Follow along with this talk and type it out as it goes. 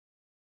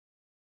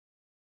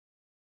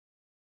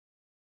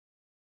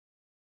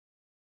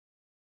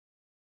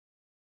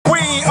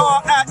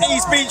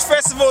Eastbeach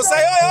Festival. Say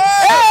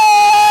hey,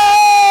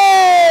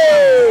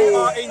 Hey! We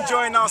are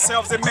enjoying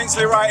ourselves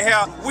immensely right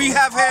here. We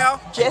have here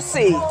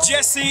Jessie.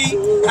 Jessie,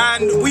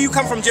 and where you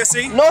come from,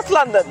 Jessie? North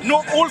London.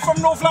 All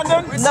from North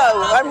London? No,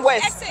 I'm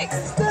West.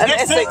 And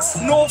Essex.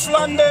 North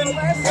London,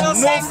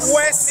 North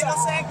West.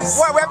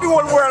 Why we have the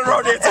whole world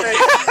around here today?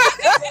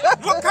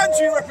 What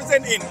country you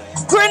representing?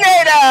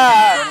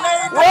 Grenada.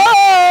 Grenada.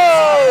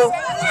 Whoa!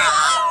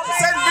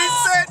 St.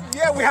 Vincent.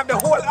 Yeah, we have the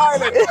whole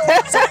island.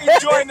 So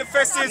enjoying the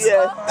festivities.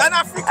 Yeah. And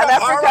Africa. And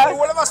Africa. All right,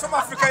 all of us from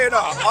Africa, you know.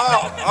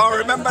 Oh,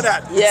 remember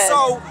that. Yeah.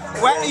 So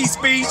we're at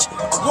Eastbeach.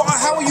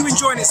 How are you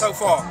enjoying it so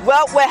far?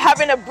 Well, we're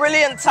having a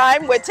brilliant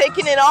time. We're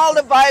taking in all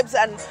the vibes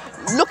and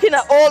looking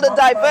at all the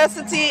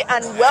diversity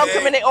and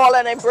welcoming it all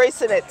and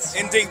embracing it.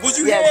 Indeed. Was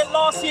you here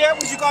last year?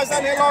 Was you guys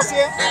down here last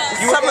year?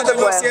 You Some were of them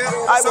last year?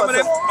 Some of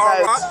them? No.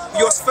 All right.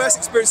 Your first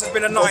experience has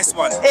been a nice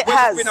one. It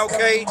has. Been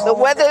okay? The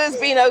weather has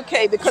been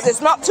okay because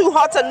it's not too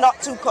hot and not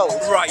too cold.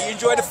 Right. You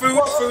enjoy the food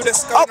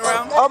that's going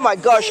around? Oh my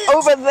gosh.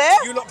 Over there,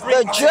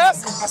 the jerk.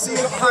 I see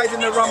you hiding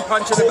the rum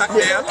punch in the back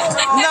there.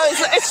 No,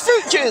 it's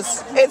fruit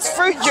juice. It's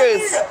fruit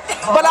juice.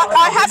 But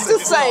I have to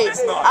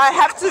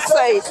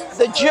say,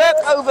 the jerk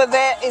over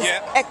there is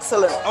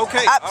excellent.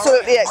 Okay.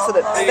 Absolutely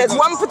excellent. There's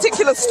one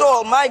particular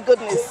stall, my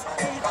goodness,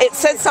 it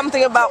said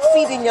something about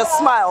feeding your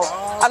smile.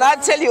 And I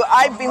tell you,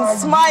 I've been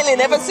smiling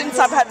ever since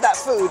I've had that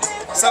food.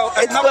 So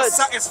it's another good.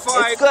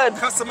 satisfied It's good.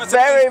 customer.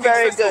 Very,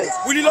 very good.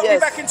 Will you not be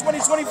back in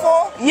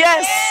 2024?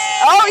 Yes.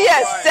 Oh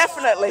yes, Right.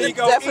 definitely. There you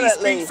go.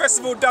 Definitely. Eastbeach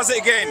Festival does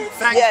it again.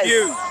 Thank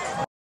you.